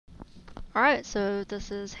Alright, so this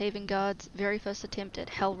is Havengarde's very first attempt at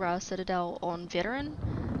Hellra Citadel on Veteran.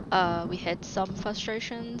 We had some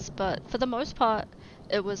frustrations, but for the most part,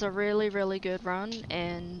 it was a really good run,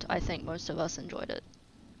 and I think most of us enjoyed it.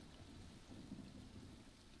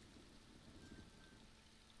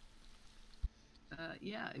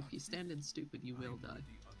 Yeah, if you stand in stupid, you will die.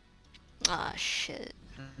 Ah, shit.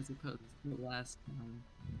 As opposed to the last time,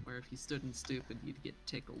 where if you stood in stupid, you'd get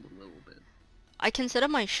tickled a little bit. I consider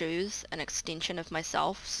my shoes an extension of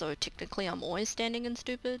myself, so technically I'm always standing in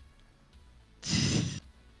stupid.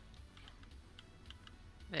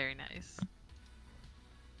 Very nice.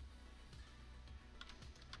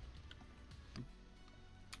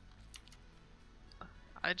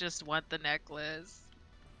 I just want the necklace.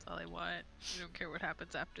 That's all I want. I don't care what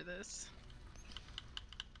happens after this.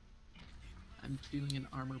 I'm doing an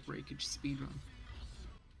armor breakage speedrun.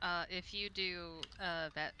 If you do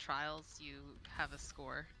vet trials, you have a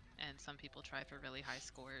score, and some people try for really high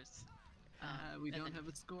scores. We don't have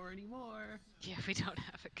a score anymore. Yeah, we don't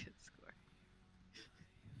have a good score.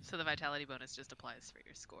 So the vitality bonus just applies for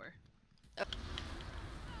your score.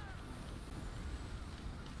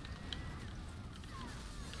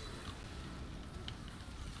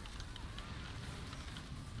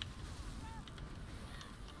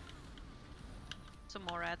 Some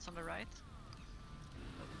more ads on the right.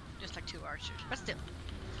 Just like 2 archers, but still.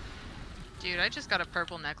 Dude, I just got a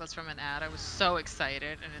purple necklace from an ad. I was so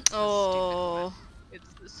excited, and it's the Oh. stupid one.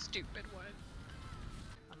 It's the stupid one.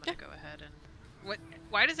 I'm gonna go ahead and... What?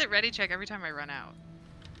 Why does it ready check every time I run out?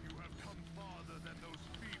 You have come farther than those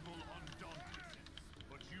feeble undaunted,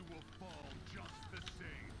 but you will fall just the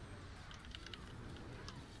same.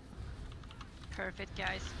 Perfect,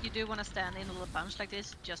 guys. You do want to stand in a little bunch like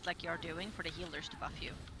this, just like you're doing, for the healers to buff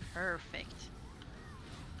you. Perfect.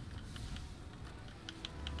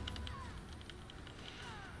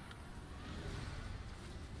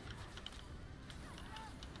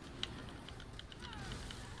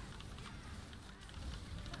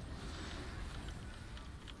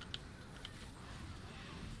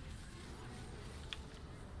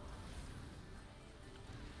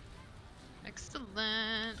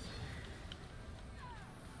 Excellent.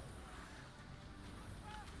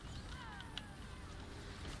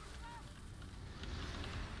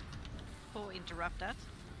 Oh, interrupt that.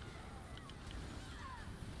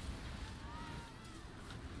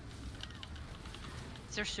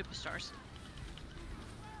 They're superstars.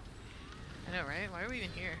 I know, right? Why are we even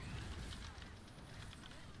here?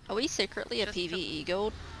 Are we secretly a Just PvE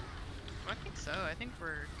guild? I think so. I think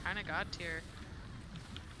we're kind of god tier.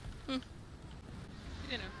 Hmm.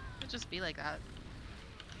 You know, it'd just be like that.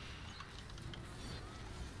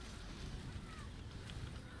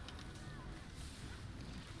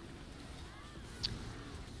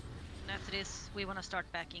 And after this, we want to start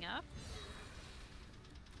backing up.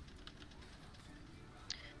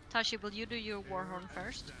 Tashi, will you do your Warhorn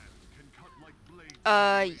first?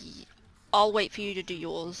 I'll wait for you to do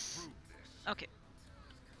yours. Okay.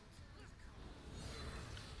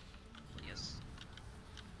 Yes.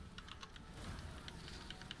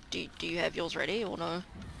 Do you have yours ready or no?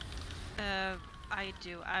 I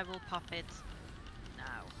do. I will pop it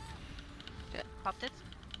now. Okay. Popped it?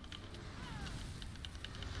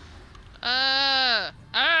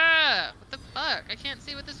 What the fuck? I can't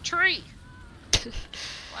see with this tree.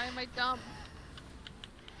 Why am I dumb?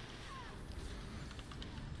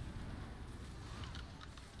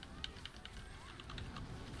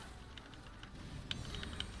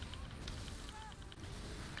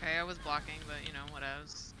 Okay, I was blocking, but you know, what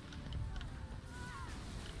else?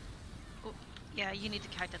 Oh, yeah, you need to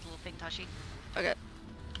kite that little thing, Tashi. Okay.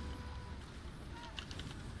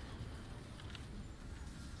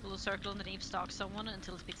 Little circle underneath, stalk someone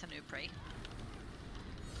until it picks a new prey.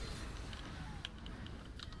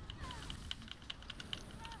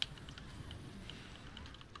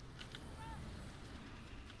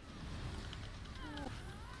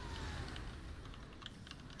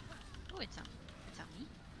 Oh, it's on me.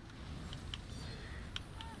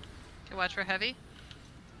 Okay, watch for heavy.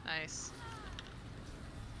 Nice.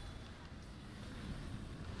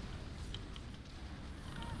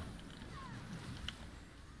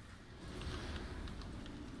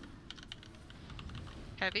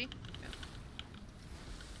 Heavy.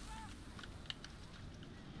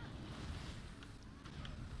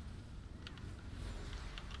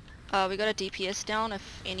 We got a DPS down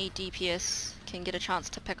if any DPS can get a chance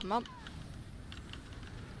to pick him up.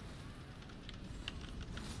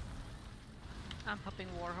 I'm popping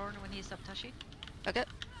Warhorn when he's up, Tashi. Okay.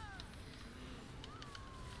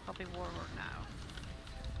 Popping Warhorn now.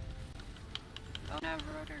 Oh no,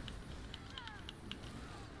 Rotor.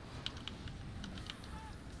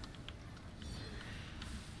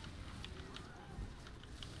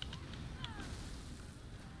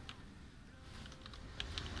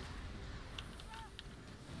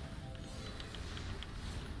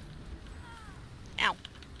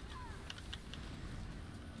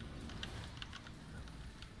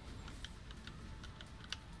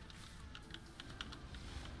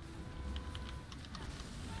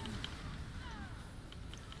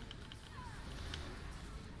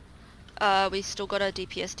 We still got a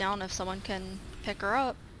DPS down if someone can pick her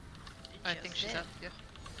up. I think she's up. Yeah.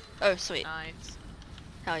 Oh, sweet. Nice.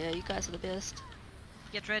 Hell yeah, you guys are the best.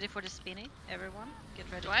 Get ready for the spinny, everyone. Get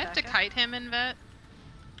ready. Do I have to back up. kite him in vet?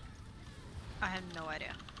 I have no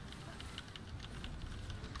idea.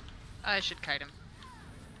 I should kite him.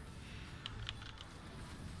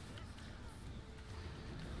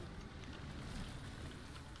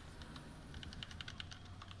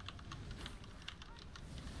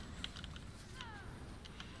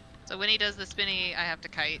 So when he does the spinny, I have to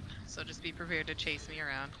kite. So just be prepared to chase me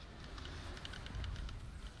around.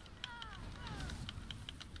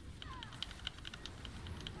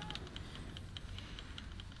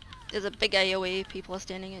 There's a big AoE, people are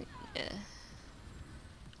standing in. Yeah.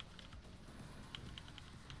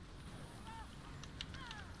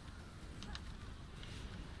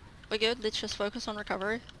 We're good, let's just focus on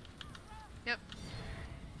recovery. Yep.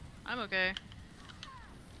 I'm okay.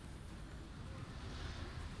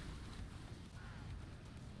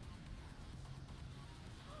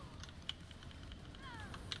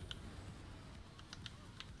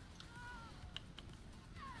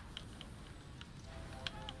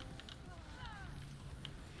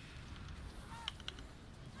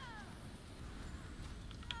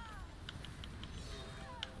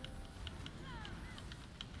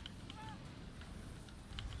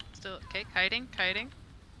 Still okay, kiting, kiting.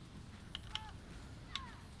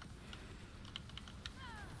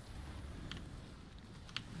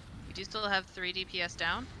 We do still have 3 DPS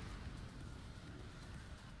down.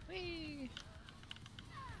 Whee!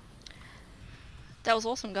 That was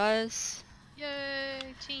awesome, guys.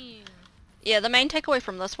 Yay, team! Yeah, the main takeaway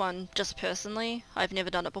from this one, just personally, I've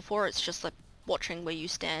never done it before, it's just like watching where you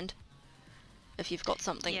stand. If you've got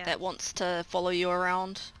something Yeah. that wants to follow you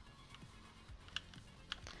around.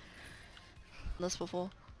 This before.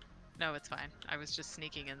 No, it's fine. I was just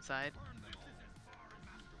sneaking inside.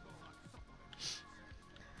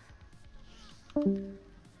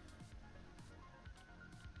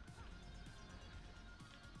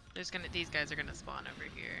 These guys are gonna spawn over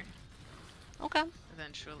here Okay.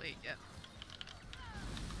 eventually. Yep.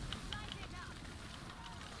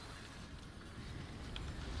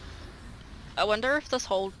 I wonder if this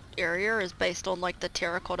whole area is based on like the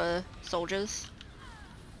terracotta soldiers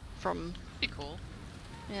from, Be cool.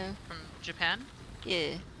 yeah. From Japan.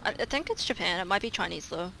 Yeah. I think it's Japan, it might be Chinese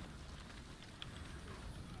though.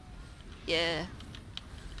 Yeah.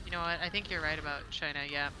 You know what? I think you're right about China.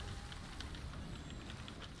 Yeah.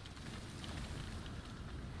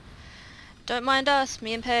 Don't mind us,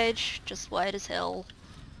 me and Paige, just white as hell,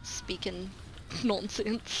 speaking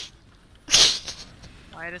nonsense.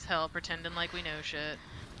 White as hell, pretending like we know shit.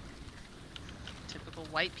 Typical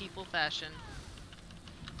white people fashion.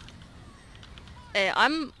 Hey,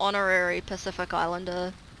 I'm honorary Pacific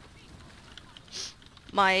Islander.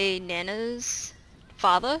 My nana's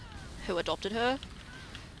father, who adopted her,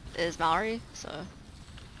 is Maori, so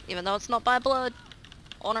even though it's not by blood,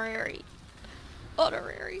 honorary.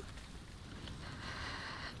 Honorary.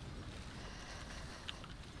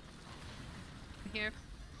 Here,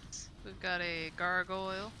 we've got a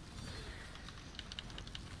gargoyle.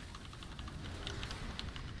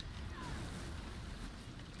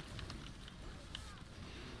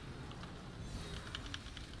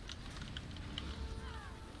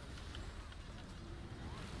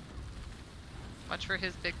 Watch for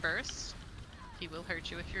his big burst. He will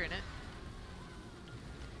hurt you if you're in it.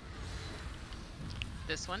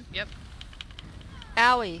 This one, yep.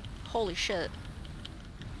 Owie. Holy shit.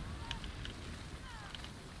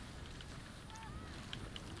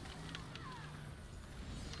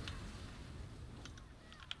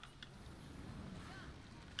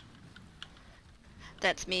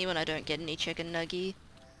 That's me when I don't get any chicken nuggy.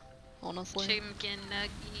 Honestly. Chimkin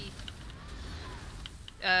nuggy.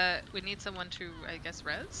 We need someone to, I guess,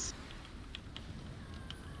 res?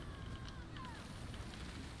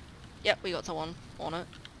 Yep, we got someone on it.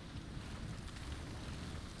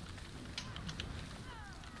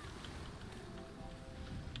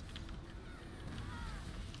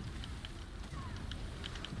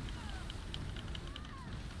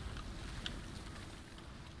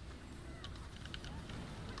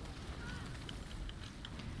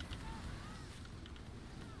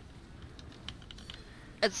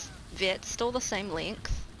 Is Vet still the same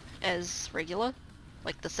length as regular?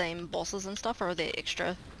 Like the same bosses and stuff, or are they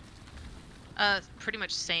extra? Pretty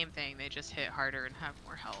much same thing, they just hit harder and have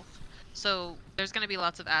more health. So, there's gonna be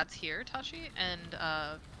lots of ads here, Tashi,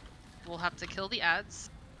 and, we'll have to kill the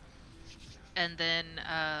ads. And then,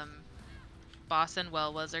 boss and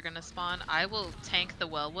Welwas are gonna spawn. I will tank the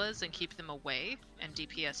Welwas and keep them away, and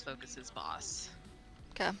DPS focuses boss.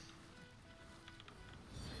 Okay.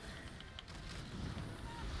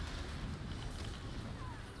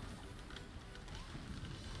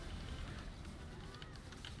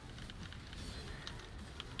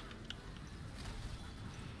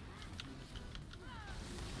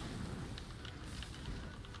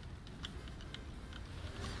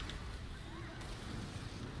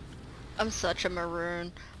 I'm such a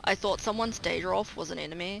maroon. I thought someone's Daedroth was an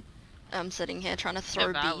enemy. I'm sitting here trying to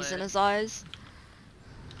throw bees in valid. his eyes.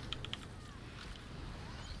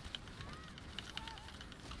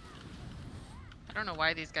 I don't know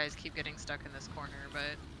why these guys keep getting stuck in this corner,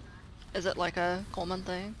 but Is it like a common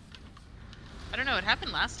thing? I don't know. It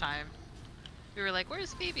happened last time. We were like,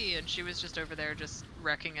 "Where's Phoebe?" And she was just over there, just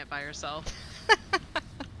wrecking it by herself.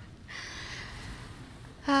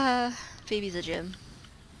 Phoebe's a gem.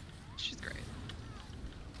 She's great.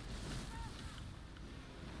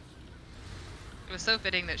 It was so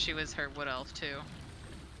fitting that she was her wood elf too,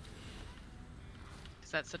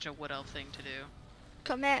 because that's such a wood elf thing to do.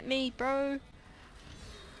 Come at me, bro.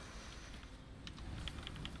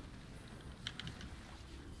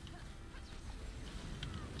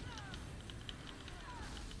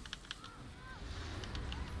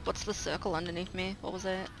 What's the circle underneath me? What was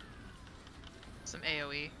that? Some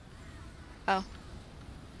AOE. Oh.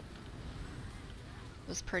 It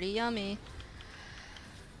was pretty yummy.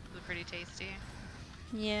 Was it pretty tasty?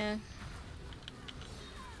 Yeah.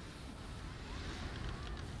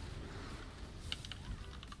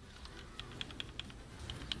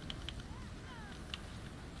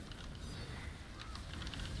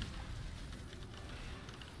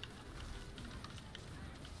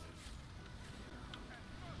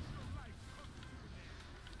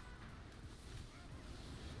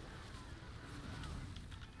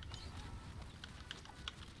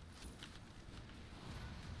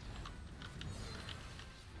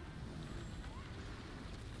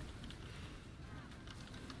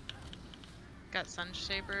 Got sun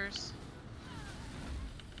shapers.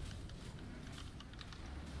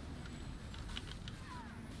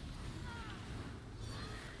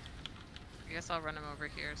 I guess I'll run him over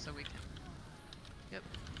here so we can. Yep,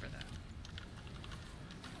 for that.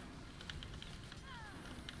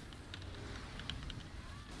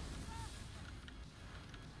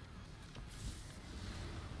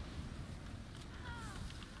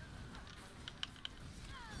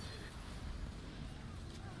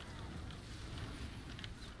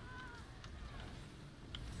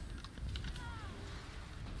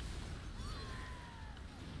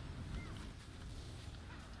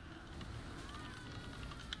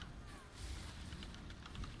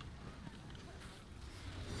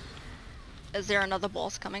 Is there another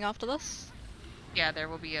boss coming after this? Yeah, there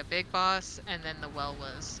will be a big boss, and then the well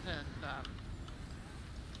was, and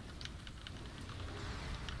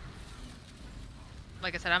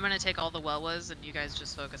like I said, I'm gonna take all the well was, and you guys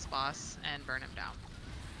just focus boss and burn him down.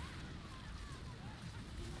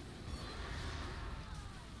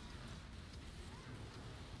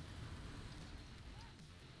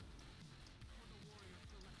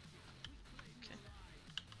 Okay.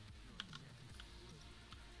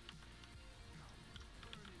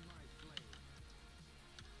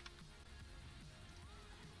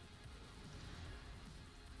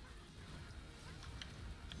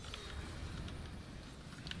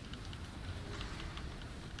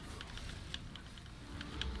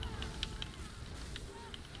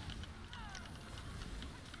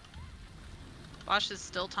 Bosch is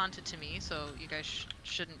still taunted to me, so you guys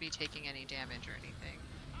shouldn't be taking any damage or anything.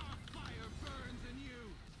 Our fire burns in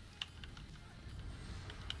you.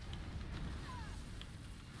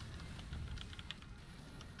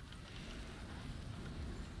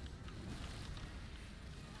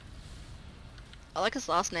 I like his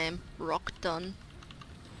last name, Rockdun.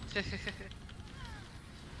 Burn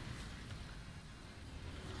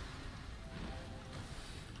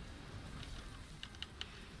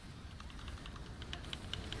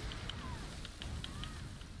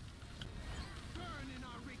in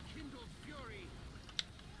our rekindled fury.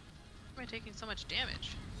 Why am I taking so much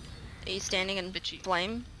damage? Are you standing in Bitchy.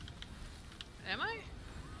 flame? Am I?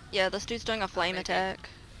 Yeah, this dude's doing a flame maybe. attack.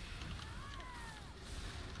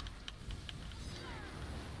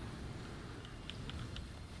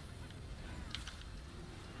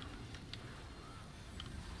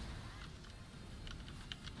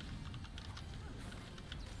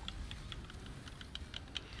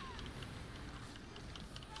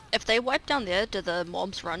 If they wipe down there, do the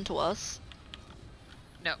mobs run to us?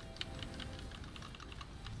 No.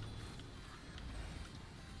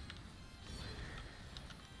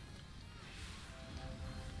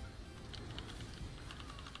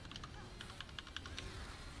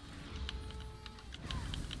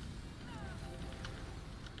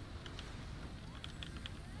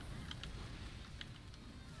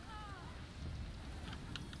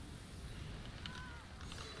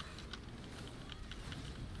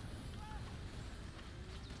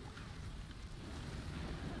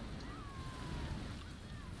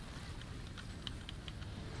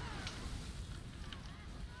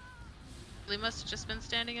 They must have just been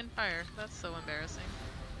standing in fire. That's so embarrassing.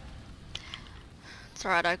 It's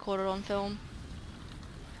alright, I caught it on film.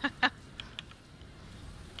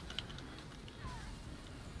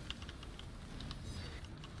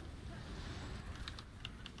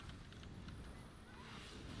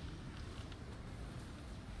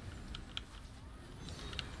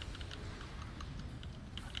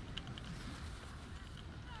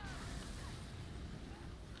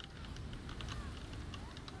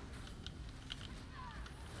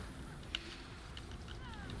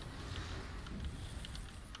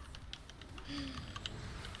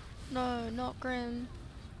 No, not Grim.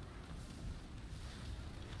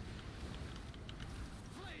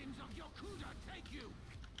 Flames of Yokuda take you!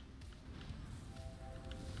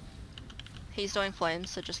 He's doing flames,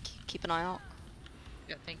 so just keep an eye out.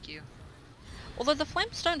 Yeah, thank you. Although the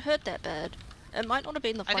flames don't hurt that bad. It might not have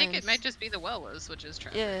been the I flames. think it might just be the Welwas, which is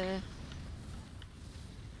tragic. Yeah.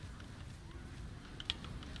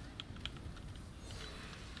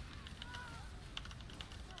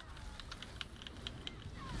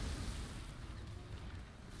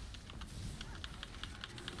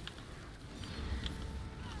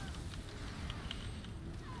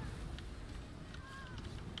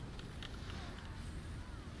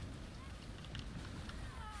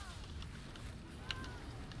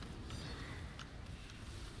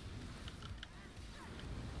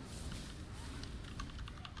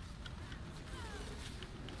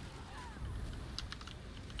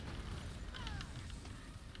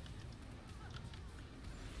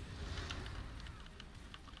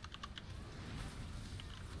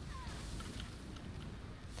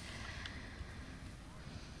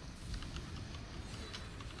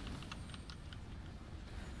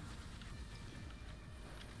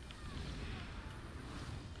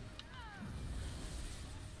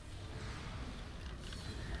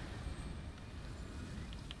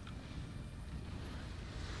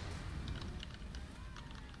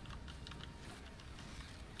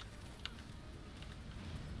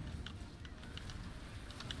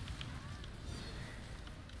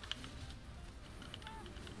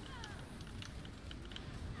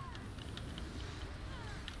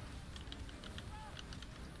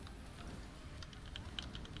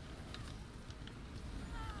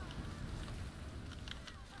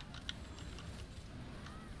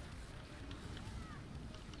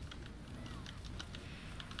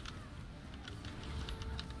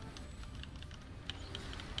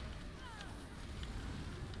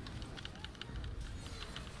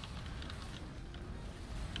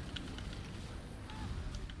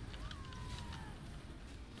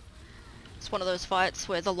 It's one of those fights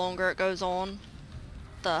where the longer it goes on,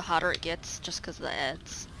 the harder it gets, just because of the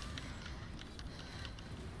ads.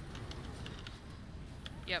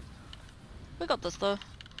 Yep. We got this though.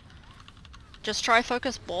 Just try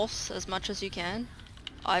focus boss as much as you can.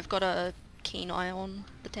 I've got a keen eye on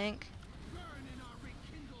the tank. Burn in our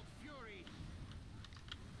rekindled fury!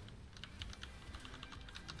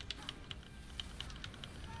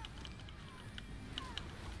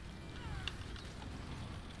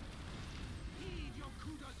 Heed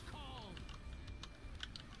Yokuda's call!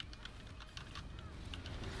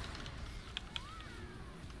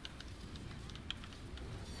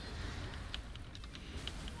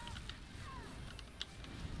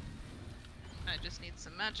 I just need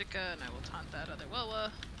some magicka and I will taunt that other Welwa.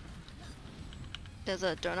 There's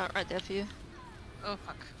a donut right there for you. Oh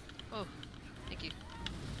fuck. Oh, thank you.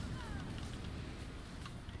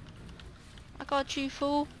 I got you,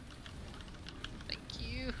 fool. Thank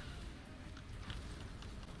you.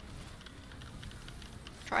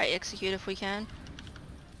 Try execute if we can.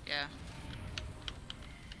 Yeah.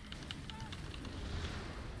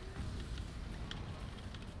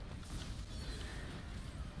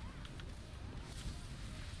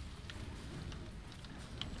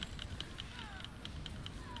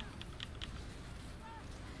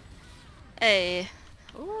 Hey.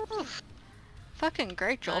 Ooh. Oof. Fucking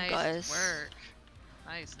great job, Nice guys. work.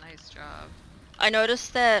 Nice job. I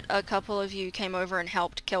noticed that a couple of you came over and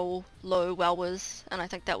helped kill low Welwas, and I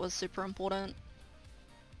think that was super important.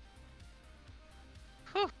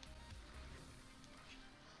 Whew.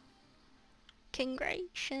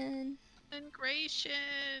 Congratulations.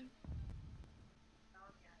 Ingration.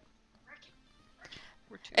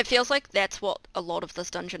 We're too It feels like that's what a lot of this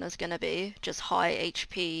dungeon is gonna be, just high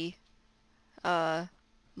HP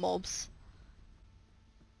mobs.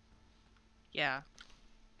 Yeah.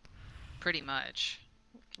 Pretty much.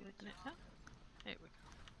 Can we connect now? There we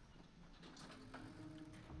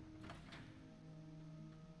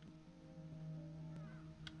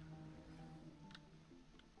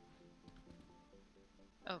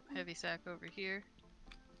go. Oh, heavy sack over here.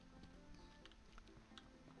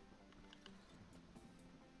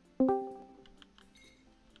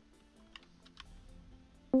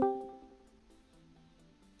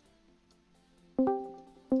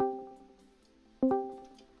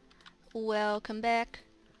 welcome back.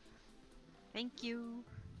 Thank you.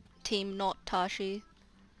 Team not Tashi.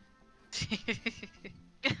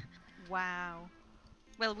 Wow.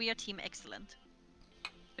 Well, we are team excellent.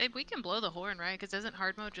 Babe, we can blow the horn, right? Because isn't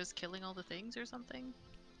hard mode just killing all the things or something?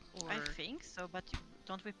 Or I think so, but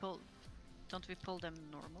don't we pull them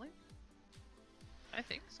normally? I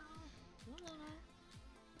think so.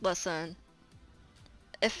 Listen,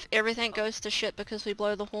 if everything goes to shit because we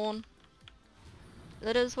blow the horn,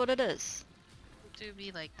 it is what it is. Do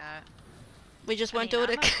be like that. We just I won't mean,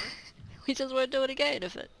 do it I'm again. up We just won't do it again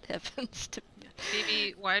if it happens to.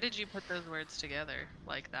 Phoebe, why did you put those words together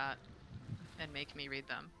like that and make me read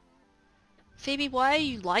them? Phoebe, why are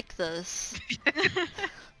you like this?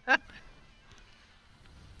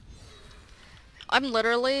 I'm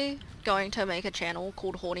literally going to make a channel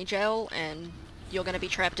called Horny Jail, and you're gonna be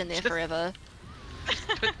trapped in there Just- forever.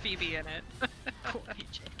 Put Phoebe in it.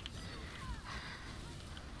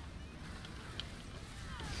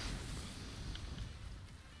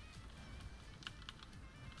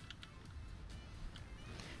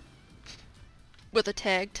 With a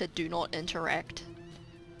tag to do not interact.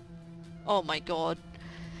 Oh my god.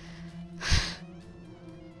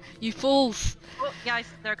 You fools! Oh, guys,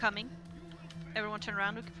 they're coming. Everyone turn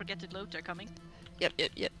around, don't forget to loot, they're coming. Yep,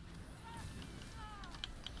 yep, yep.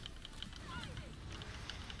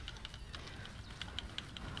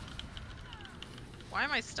 Why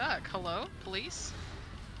am I stuck? Hello? Police?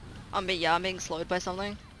 I'm being slowed by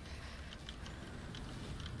something.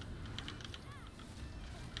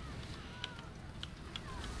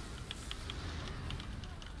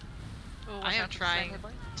 Oh, I am trying.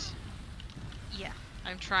 Yeah.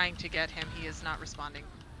 I'm trying to get him. He is not responding.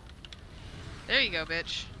 There you go,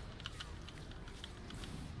 bitch.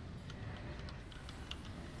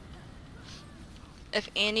 If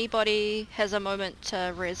anybody has a moment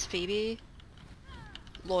to res Phoebe,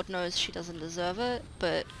 Lord knows she doesn't deserve it,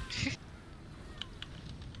 but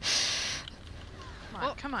Come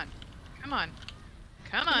on, come on. Come on.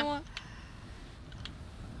 Come you know on. what?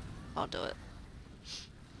 I'll do it.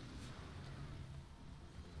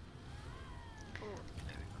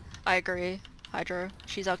 I agree, Hydra.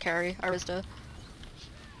 She's our carry. I resed her.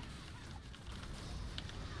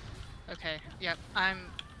 Okay, yep.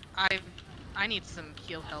 I need some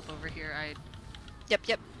heal help over here. Yep,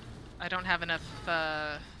 yep. I don't have enough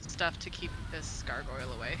stuff to keep this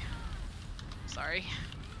gargoyle away. Sorry.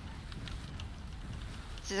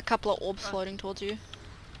 There's a couple of orbs floating towards you.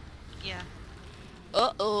 Yeah.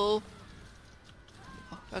 Uh-oh.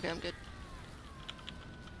 Oh, okay, I'm good.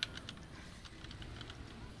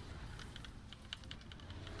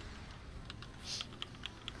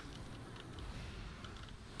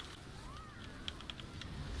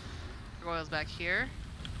 Gargoyle's back here.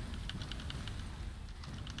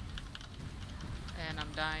 And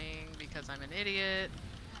I'm dying because I'm an idiot.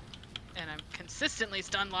 And I'm consistently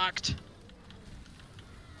stun locked.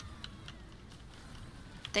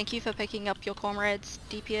 Thank you for picking up your comrades,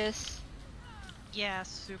 DPS. Yeah,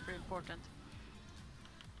 super important.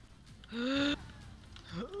 Oh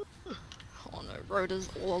no, Rhoda's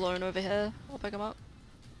all alone over here. I'll pick him up.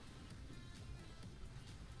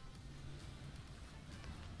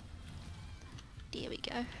 There we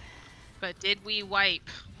go. But did we wipe?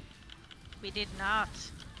 We did not.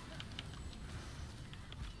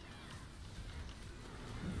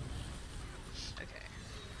 Okay.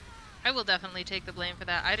 I will definitely take the blame for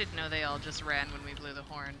that. I didn't know they all just ran when we blew the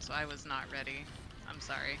horn, so I was not ready. I'm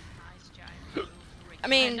sorry. Nice giant. I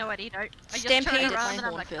mean, no idea. I just Stampede turned did around my and I'm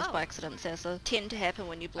horn like, first oh. by accident, Sessa. Tend to happen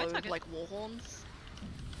when you blow That's okay. like war horns.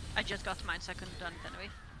 I just got mine, so I couldn't done it anyway.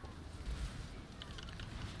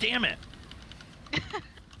 Damn it!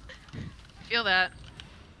 Feel that.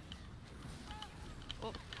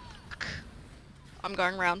 I'm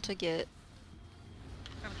going round to get.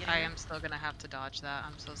 I'm getting I there. am still gonna have to dodge that.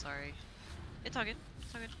 I'm so sorry. It's all good.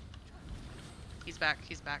 It's all good. He's back.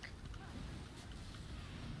 He's back.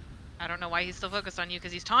 I don't know why he's still focused on you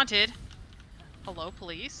because he's taunted. Hello,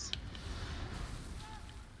 police.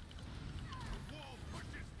 The wall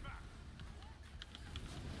pushes back.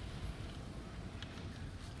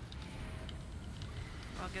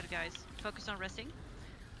 All good, guys. Focus on resting.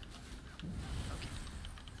 Okay.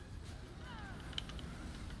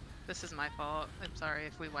 This is my fault. I'm sorry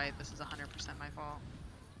if we wipe. This is 100% my fault.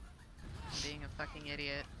 I'm being a fucking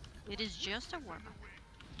idiot. It is just a warm-up.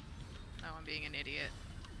 No, I'm being an idiot.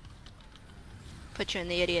 Put you in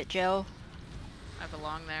the idiot jail. I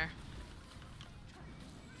belong there.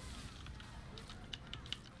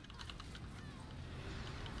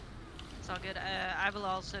 It's all good. I will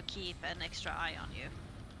also keep an extra eye on you.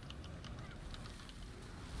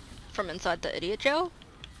 From inside the idiot jail?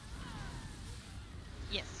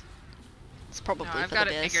 Yes. It's probably No, I've for got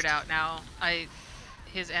the it best. figured out now.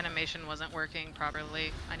 His animation wasn't working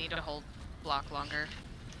properly. I need to hold block longer.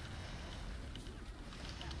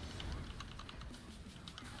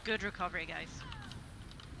 Good recovery, guys.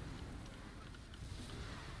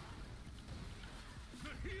 The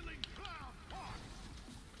healing cloud parts.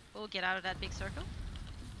 We'll get out of that big circle.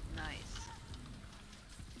 Nice.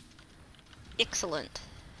 Excellent.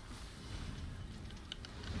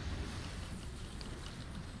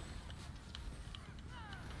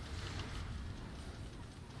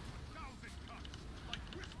 Thousand cuts, like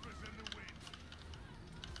whispers in the wind.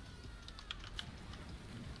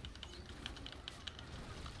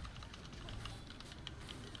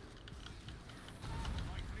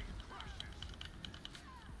 Lightning crashes.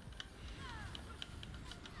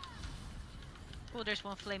 Oh, there's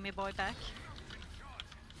one flamey boy back.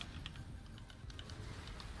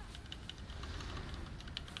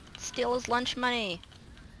 Steal his lunch money.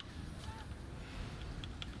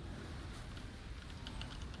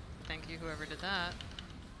 Thank you, whoever did that.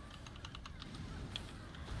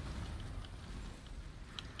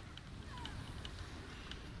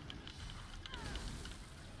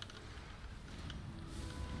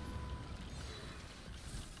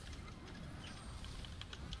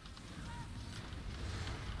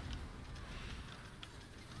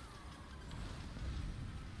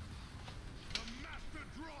 The master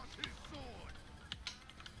draws his sword.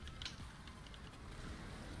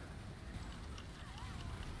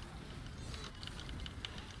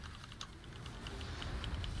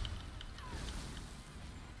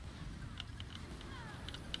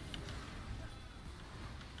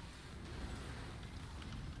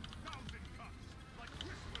 Thousand cuts, like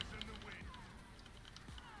whispers in the wind.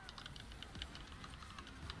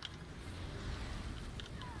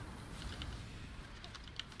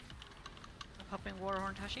 I'm popping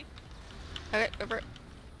Warhorn Tashi. Okay, over it.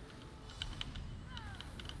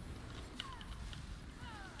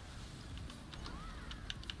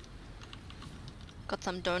 Got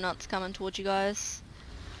some donuts coming towards you guys.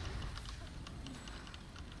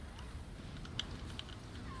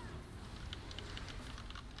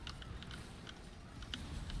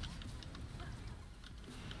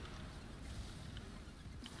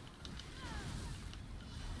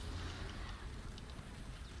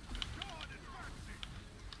 God advancing.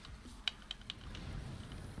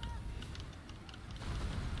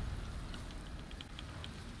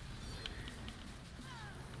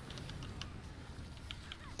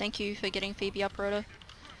 Thank you for getting Phoebe up, Rhoda.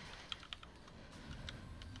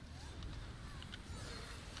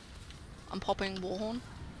 I'm popping Warhorn.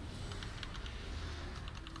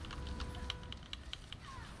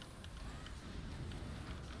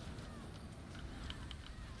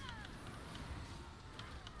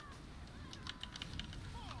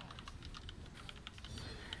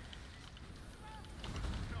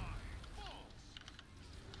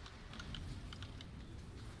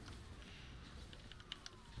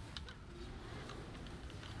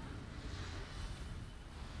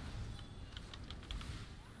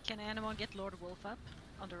 Can anyone get Lord Wolf up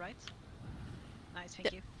on the right? Nice, thank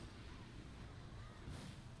Yep. you.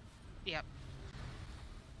 Yep.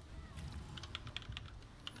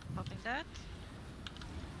 Popping that.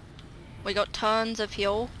 We got tons of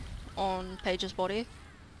heal on Paige's body.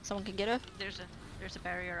 Someone can get her. There's a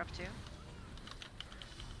barrier up too.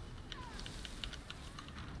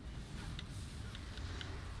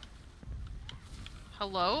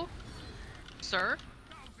 Hello? Sir?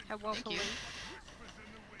 Hello, Thank you. police.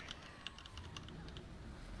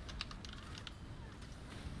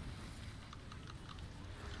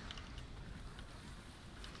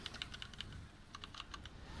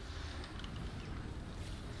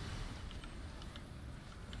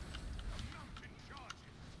 Mountain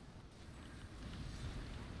charges.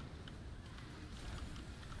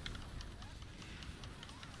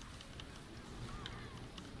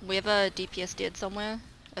 We have a DPS dead somewhere,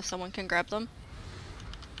 if someone can grab them.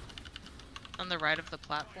 On the right of the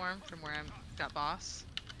platform from where I'm got boss.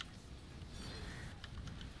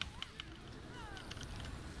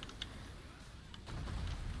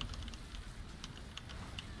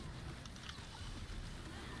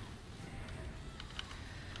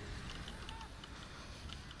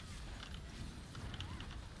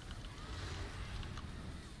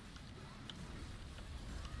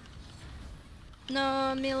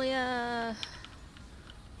 No, Amelia!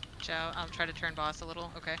 Chow, I'm trying to turn boss a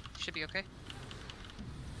little. Okay, should be okay.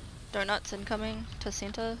 Donuts incoming to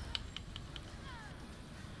center.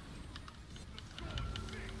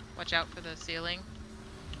 Watch out for the ceiling.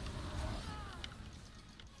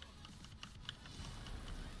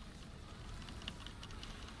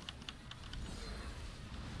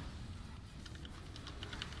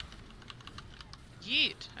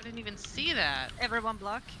 I didn't even see that. Everyone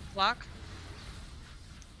block. Block.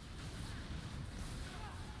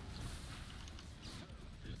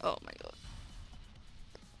 Oh my god.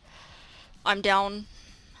 I'm down.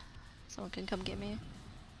 Someone can come get me.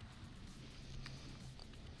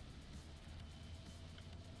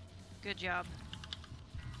 Good job.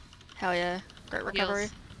 Hell yeah. Great recovery.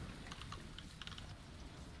 Heals.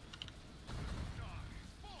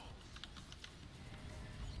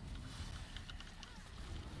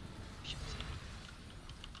 Shit.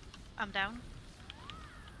 I'm down.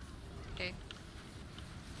 Okay.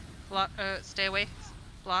 Block. Stay away.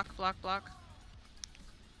 Block. Block. Block.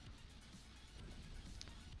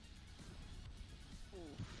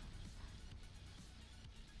 Oof.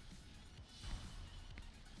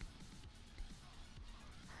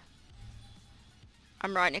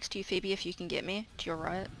 I'm right next to you, Phoebe, if you can get me. To your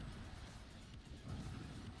right.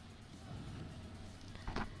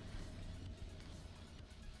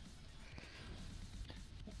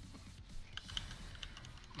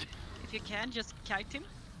 If you can, just kite him.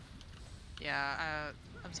 Yeah.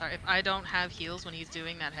 I'm sorry. If I don't have heals when he's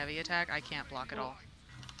doing that heavy attack, I can't block at all.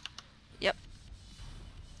 Yep.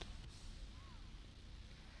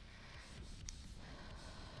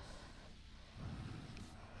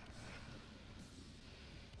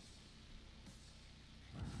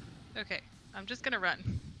 Okay. I'm just gonna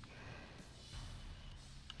run.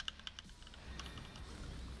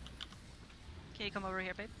 Okay, come over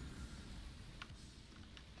here, babe.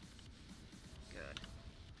 Good.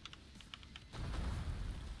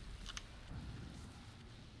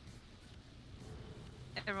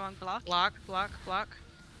 Everyone block. Block. Block. Block.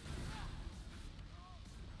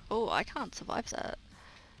 Oh, I can't survive that.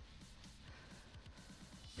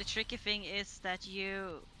 The tricky thing is that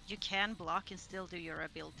you can block and still do your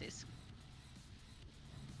abilities.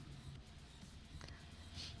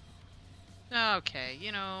 Okay.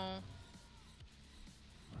 You know.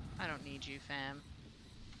 I don't need you, fam.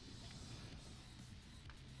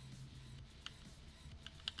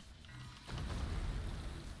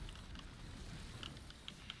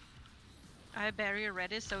 I have barrier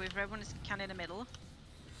ready, so if everyone is kind of in the middle,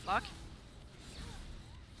 block.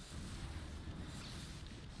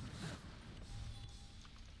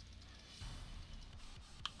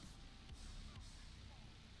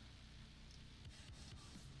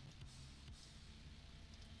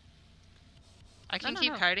 I can no,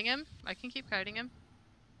 keep no. kiting him. I can keep kiting him.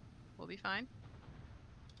 We'll be fine.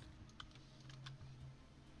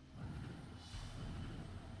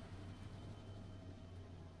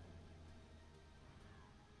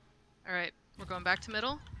 Alright, we're going back to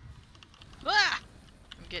middle. Ah!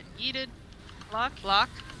 I'm getting yeeted. Block. Block.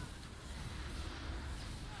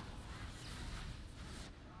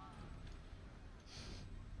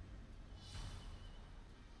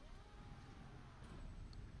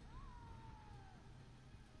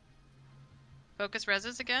 Focus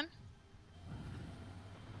reses again.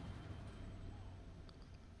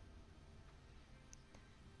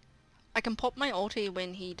 I can pop my ulti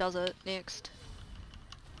when he does it next.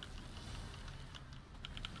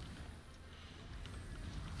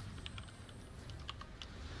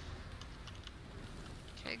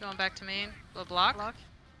 Okay, going back to main. We'll block. Block.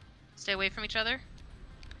 Stay away from each other.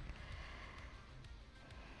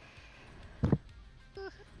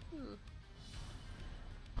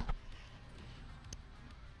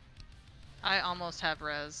 I almost have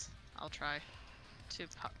res. I'll try to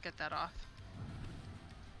get that off.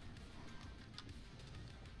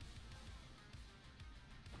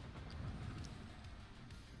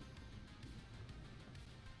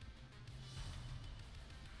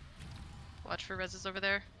 Watch for reses over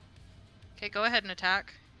there. Okay, go ahead and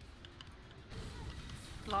attack.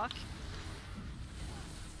 Block.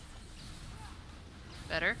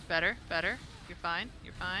 Better, better, better. You're fine,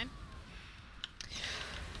 you're fine.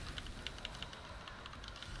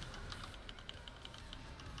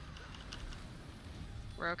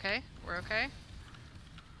 We're okay, we're okay.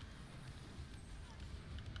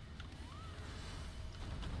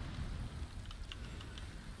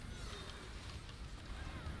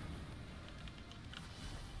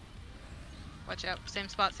 Watch out, same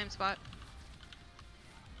spot, same spot.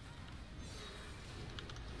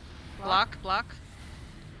 Block, block.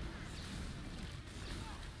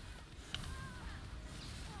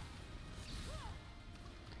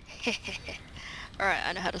 Alright,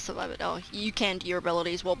 I know how to survive it now. You can do your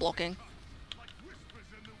abilities while blocking. like whispers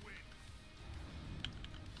in the wind.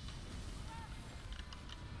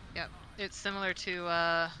 Yep, it's similar to,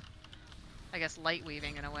 I guess, light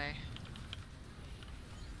weaving in a way.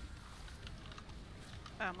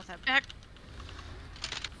 I almost have. Back.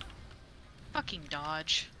 Fucking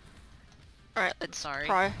dodge. Alright, let's sorry.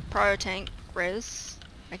 prio tank res.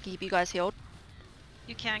 I can keep you guys healed.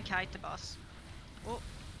 You can kite the boss.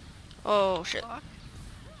 Oh shit. Block.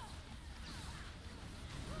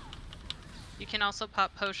 You can also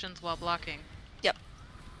pop potions while blocking. Yep.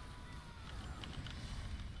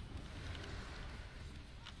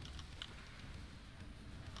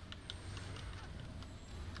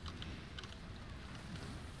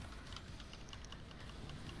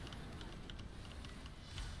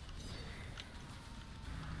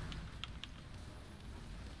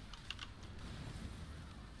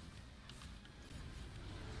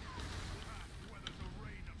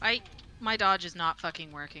 My dodge is not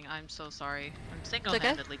fucking working. I'm so sorry. I'm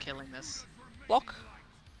single-handedly killing this. Block.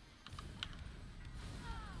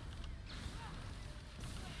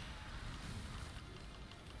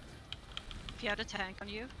 If you had a tank on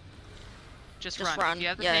you. Just Just run. run, If you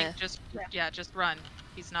have the yeah. tank, just run.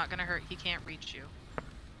 He's not gonna hurt. He can't reach you.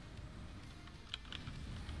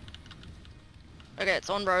 Okay, it's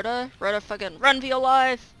on Rhoda. Rhoda, fucking run for your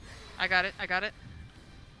life! I got it. I got it.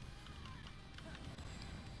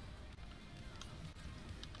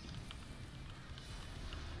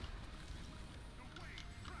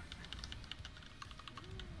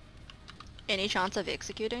 Any chance of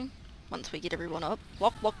executing? Once we get everyone up.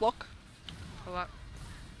 Block, block, block. Go up.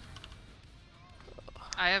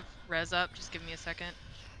 I have res up. Just give me a second.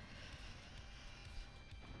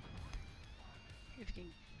 If you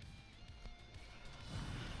can.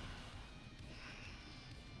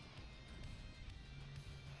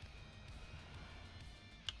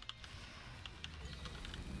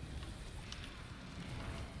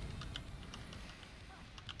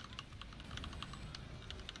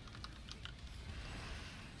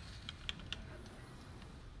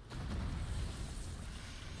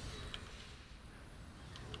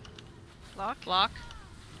 Block. Block.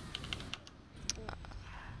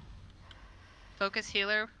 Focus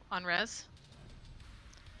healer on res.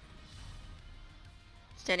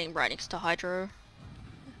 Standing right next to Hydro.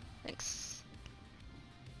 Thanks.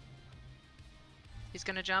 He's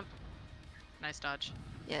gonna jump. Nice dodge.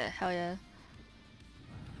 Yeah, hell yeah.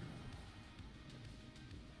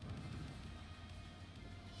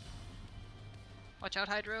 Watch out,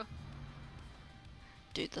 Hydro.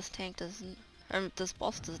 Dude, this tank doesn't... this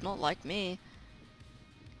boss does not like me.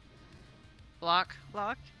 Block.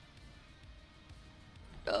 Block.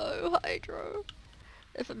 No, Hydro.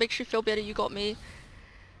 If it makes you feel better, you got me.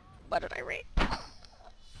 Why did I rate?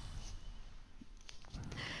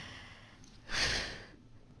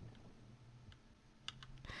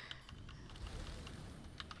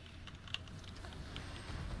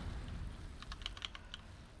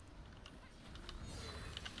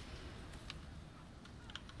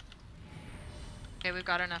 Okay, we've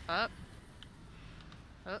got enough up.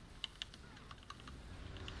 Oh,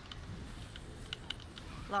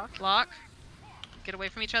 Block. block. Get away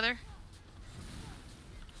from each other.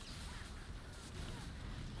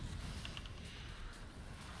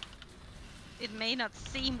 It may not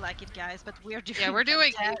seem like it, guys, but we're doing. Yeah, we're doing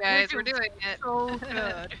it, fantastic. guys. We're doing it. So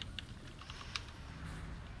good.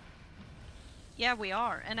 Yeah, we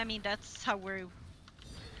are, and I mean that's how we're.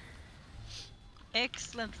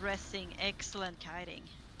 Excellent resting, excellent kiting.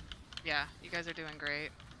 Yeah, you guys are doing great.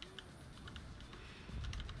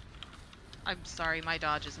 I'm sorry, my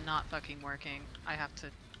dodge is not fucking working. I have to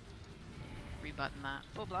rebutton that.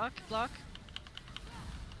 Oh, block, block.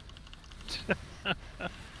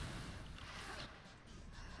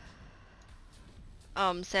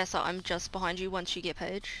 Sasa, I'm just behind you once you get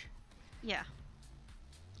page. Yeah.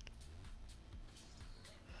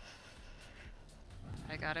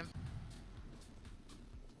 I got him.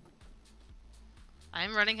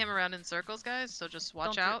 I'm running him around in circles, guys, so just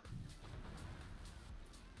watch Don't do- out.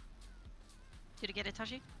 Did you get it,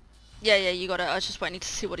 Tashi? Yeah, yeah, you got it. I was just waiting to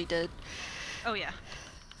see what he did. Oh yeah.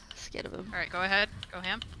 Scared of him. Alright, go ahead. Go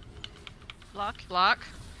ham. Block. Block.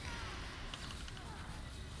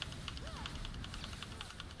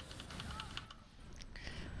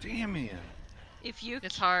 Damn it. If you.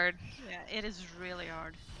 It's hard. Yeah, it is really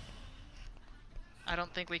hard. I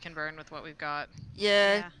don't think we can burn with what we've got.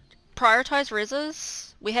 Yeah, prioritize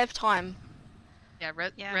reses. We have time. Yeah,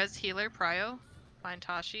 Yeah. res healer, prio. Find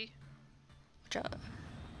Tashi.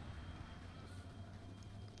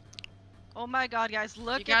 Oh my god, guys,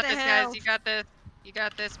 look You got at the this, health. guys. You got this. You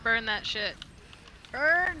got this. Burn that shit.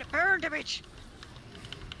 Burn the bitch.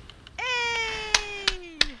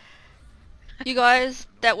 Hey! You guys,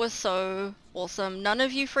 that was so awesome. None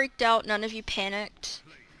of you freaked out, none of you panicked.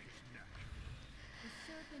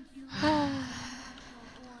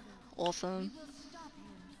 Awesome.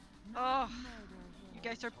 Oh, you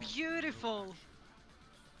guys are beautiful.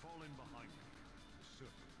 Fall in behind me.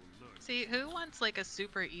 See, who wants like a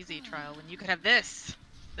super easy trial when you could have this?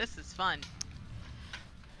 This is fun.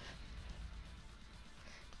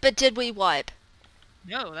 But did we wipe?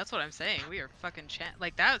 No, that's what I'm saying. We are fucking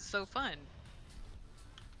like that was so fun.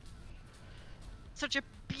 Such a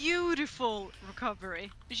beautiful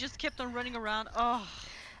recovery. We just kept on running around. Oh,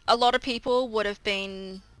 A lot of people would have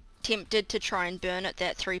been tempted to try and burn at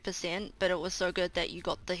that 3%, but it was so good that you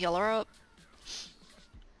got the healer up.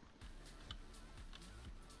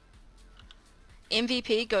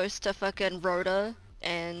 MVP goes to fucking Rhoda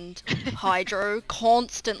and Hydro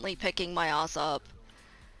constantly picking my ass up.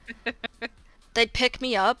 They'd pick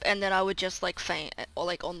me up and then I would just like faint or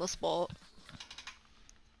like on the spot.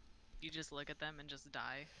 You just look at them and just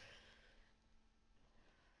die.